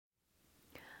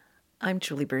I'm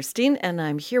Julie Burstein, and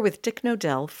I'm here with Dick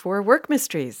Nodell for Work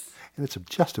Mysteries. And it's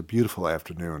just a beautiful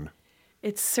afternoon.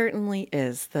 It certainly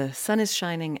is. The sun is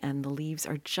shining and the leaves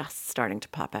are just starting to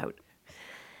pop out.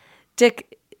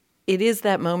 Dick, it is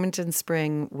that moment in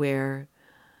spring where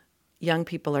young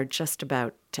people are just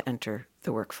about to enter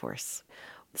the workforce.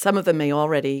 Some of them may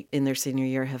already, in their senior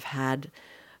year, have had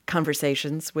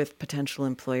conversations with potential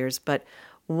employers, but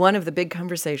one of the big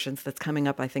conversations that's coming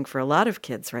up, I think, for a lot of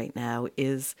kids right now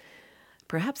is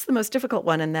perhaps the most difficult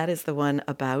one, and that is the one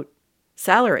about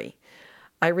salary.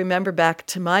 I remember back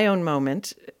to my own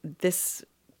moment this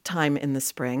time in the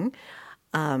spring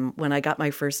when I got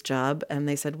my first job, and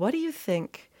they said, "What do you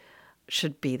think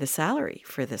should be the salary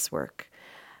for this work?"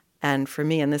 And for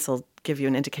me, and this will give you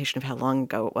an indication of how long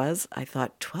ago it was, I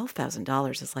thought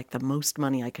 $12,000 is like the most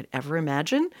money I could ever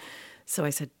imagine. So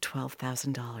I said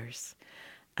 $12,000.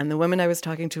 And the woman I was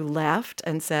talking to laughed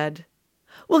and said,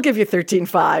 "We'll give you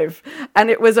 $13,500. And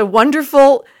it was a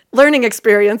wonderful learning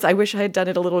experience. I wish I had done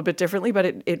it a little bit differently, but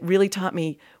it really taught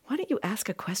me, why don't you ask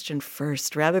a question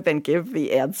first rather than give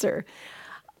the answer?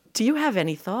 Do you have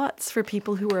any thoughts for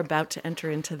people who are about to enter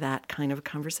into that kind of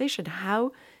conversation?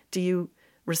 How do you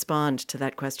respond to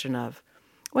that question of,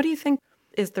 what do you think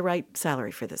is the right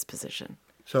salary for this position?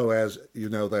 So as you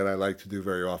know that I like to do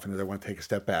very often is I want to take a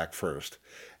step back first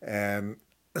and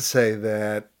say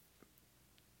that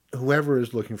whoever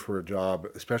is looking for a job,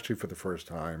 especially for the first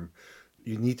time,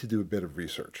 you need to do a bit of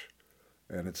research.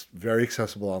 And it's very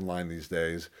accessible online these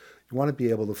days. You want to be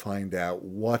able to find out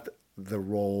what the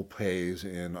role pays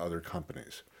in other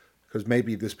companies, because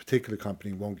maybe this particular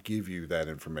company won't give you that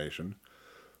information.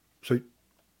 So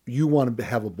you want to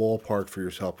have a ballpark for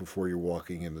yourself before you're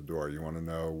walking in the door. You want to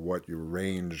know what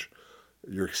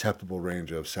your acceptable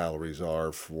range of salaries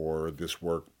are for this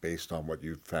work based on what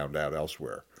you've found out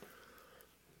elsewhere.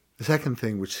 The second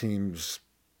thing, which seems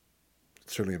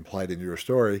certainly implied in your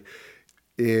story,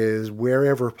 is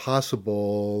wherever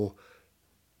possible,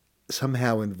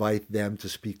 somehow invite them to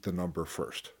speak the number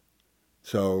first.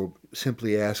 So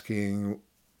simply asking,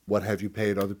 what have you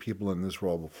paid other people in this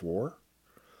role before?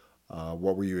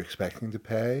 What were you expecting to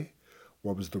pay?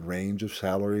 What was the range of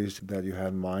salaries that you had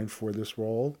in mind for this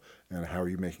role? And how are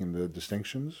you making the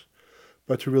distinctions?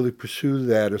 But to really pursue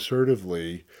that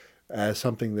assertively as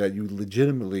something that you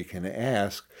legitimately can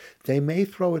ask, they may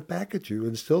throw it back at you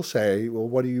and still say, well,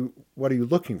 what are you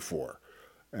looking for?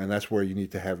 And that's where you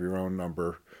need to have your own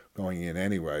number going in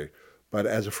anyway. But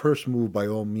as a first move, by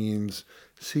all means,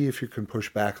 see if you can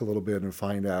push back a little bit and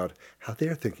find out how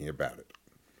they're thinking about it.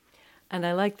 And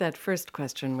I like that first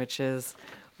question, which is,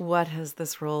 what has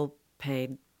this role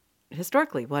paid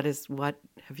historically? What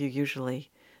have you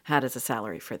usually had as a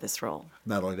salary for this role?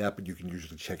 Not only that, but you can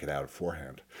usually check it out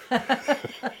beforehand. I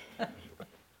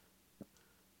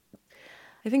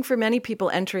think for many people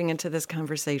entering into this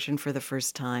conversation for the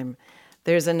first time,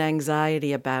 there's an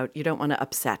anxiety about you don't want to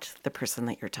upset the person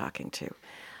that you're talking to.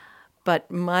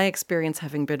 But my experience,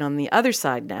 having been on the other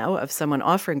side now of someone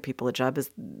offering people a job,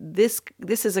 is this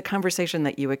is a conversation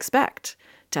that you expect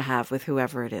to have with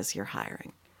whoever it is you're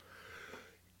hiring.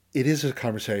 It is a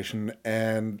conversation,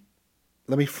 and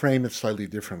let me frame it slightly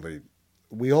differently.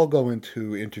 We all go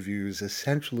into interviews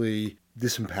essentially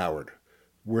disempowered.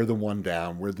 We're the one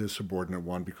down, we're the subordinate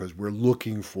one because we're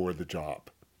looking for the job.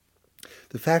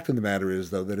 The fact of the matter is,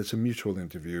 though, that it's a mutual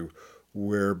interview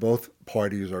where both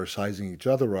parties are sizing each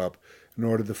other up in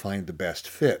order to find the best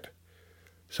fit.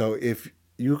 So if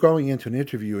you're going into an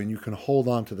interview and you can hold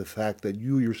on to the fact that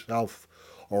you yourself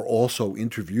are also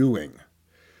interviewing,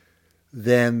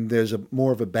 then there's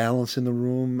more of a balance in the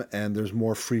room and there's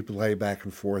more free play back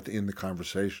and forth in the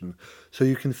conversation. So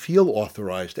you can feel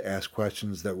authorized to ask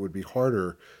questions that would be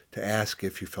harder to ask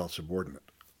if you felt subordinate.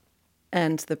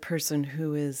 And the person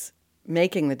who is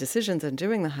making the decisions and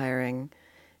doing the hiring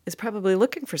is probably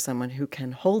looking for someone who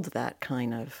can hold that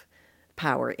kind of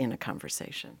power in a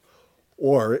conversation.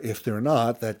 Or if they're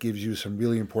not, that gives you some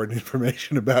really important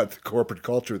information about the corporate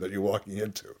culture that you're walking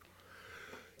into.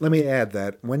 Let me add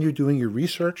that when you're doing your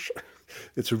research,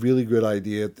 it's a really good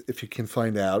idea if you can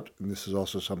find out, and this is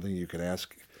also something you can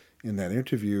ask in that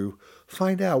interview,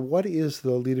 find out what is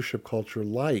the leadership culture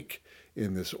like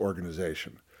in this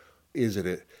organization. Is it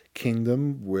a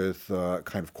kingdom with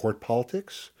kind of court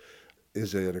politics?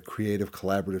 Is it a creative,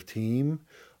 collaborative team?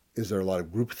 Is there a lot of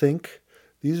groupthink?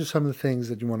 These are some of the things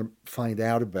that you want to find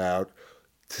out about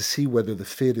to see whether the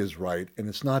fit is right, and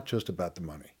it's not just about the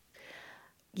money.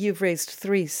 You've raised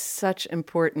three such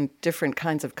important different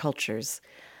kinds of cultures.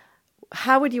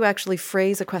 How would you actually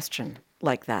phrase a question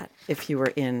like that if you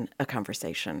were in a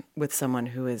conversation with someone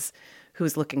who is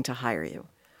looking to hire you?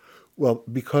 Well,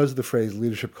 because the phrase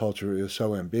leadership culture is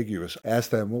so ambiguous, ask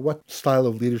them, well, what style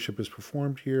of leadership is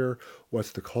performed here?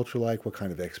 What's the culture like? What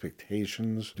kind of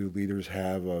expectations do leaders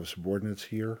have of subordinates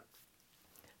here?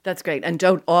 That's great. And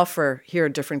don't offer here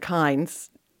different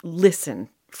kinds. Listen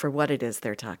for what it is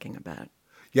they're talking about.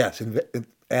 Yes, and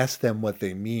ask them what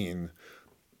they mean.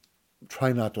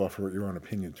 Try not to offer your own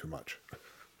opinion too much.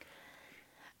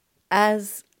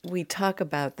 As we talk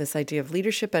about this idea of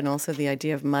leadership and also the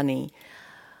idea of money,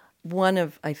 one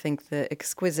of, I think, the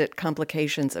exquisite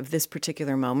complications of this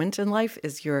particular moment in life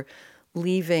is you're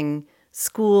leaving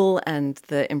school and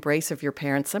the embrace of your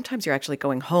parents. Sometimes you're actually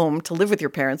going home to live with your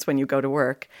parents when you go to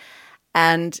work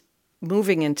and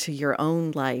moving into your own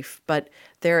life. But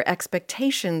there are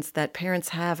expectations that parents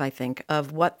have, I think,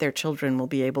 of what their children will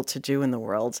be able to do in the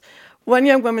world. One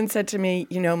young woman said to me,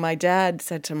 my dad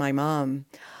said to my mom,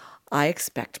 I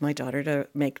expect my daughter to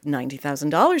make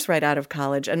 $90,000 right out of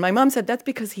college. And my mom said, that's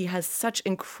because he has such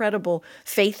incredible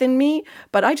faith in me.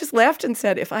 But I just laughed and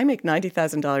said, if I make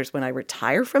 $90,000 when I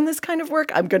retire from this kind of work,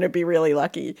 I'm going to be really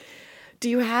lucky. Do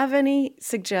you have any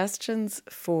suggestions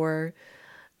for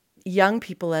young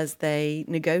people as they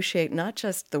negotiate not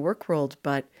just the work world,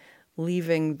 but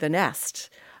leaving the nest,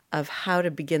 of how to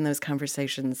begin those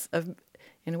conversations of,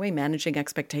 in a way, managing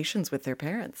expectations with their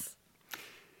parents?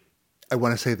 I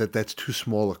want to say that that's too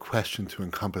small a question to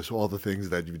encompass all the things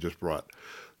that you just brought.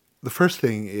 The first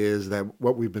thing is that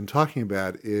what we've been talking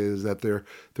about is that there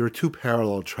are two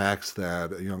parallel tracks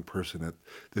that a young person at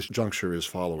this juncture is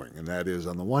following. And that is,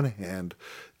 on the one hand,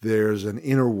 there's an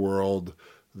inner world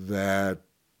that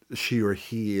she or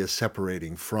he is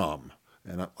separating from.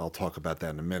 And I'll talk about that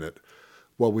in a minute.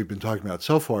 What we've been talking about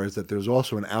so far is that there's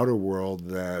also an outer world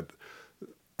that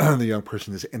the young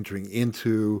person is entering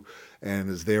into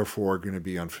and is therefore going to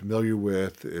be unfamiliar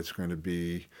with. It's going to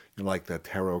be like that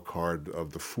tarot card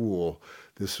of the Fool.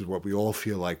 This is what we all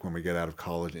feel like when we get out of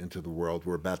college into the world.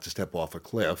 We're about to step off a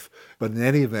cliff. But in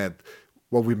any event,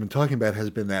 what we've been talking about has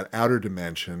been that outer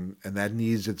dimension, and that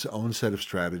needs its own set of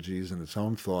strategies and its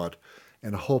own thought.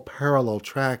 And a whole parallel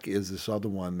track is this other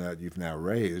one that you've now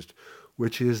raised,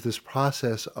 which is this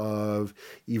process of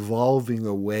evolving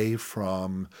away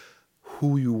from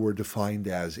who you were defined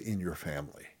as in your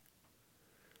family.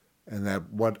 And that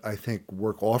what I think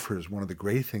work offers, one of the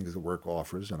great things that work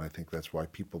offers, and I think that's why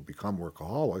people become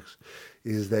workaholics,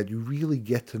 is that you really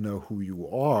get to know who you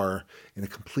are in a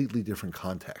completely different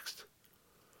context.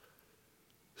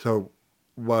 So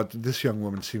what this young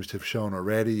woman seems to have shown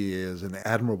already is an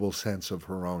admirable sense of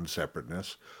her own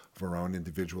separateness, of her own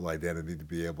individual identity, to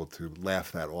be able to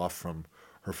laugh that off from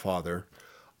her father.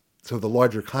 So the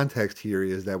larger context here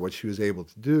is that what she was able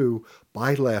to do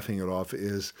by laughing it off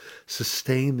is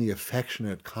sustain the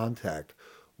affectionate contact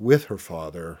with her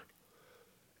father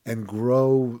and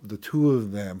grow the two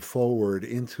of them forward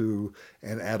into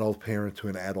an adult parent to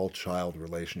an adult child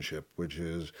relationship, which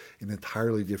is an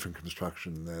entirely different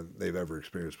construction than they've ever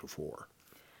experienced before.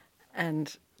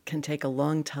 And can take a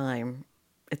long time.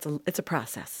 It's a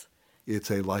process.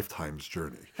 It's a lifetime's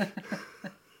journey.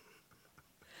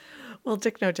 Well,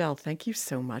 Dick Nodell, thank you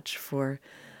so much for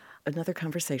another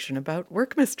conversation about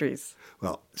work mysteries.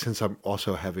 Well, since I'm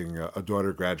also having a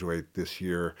daughter graduate this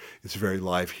year, it's very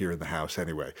live here in the house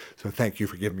anyway. So thank you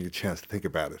for giving me a chance to think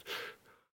about it.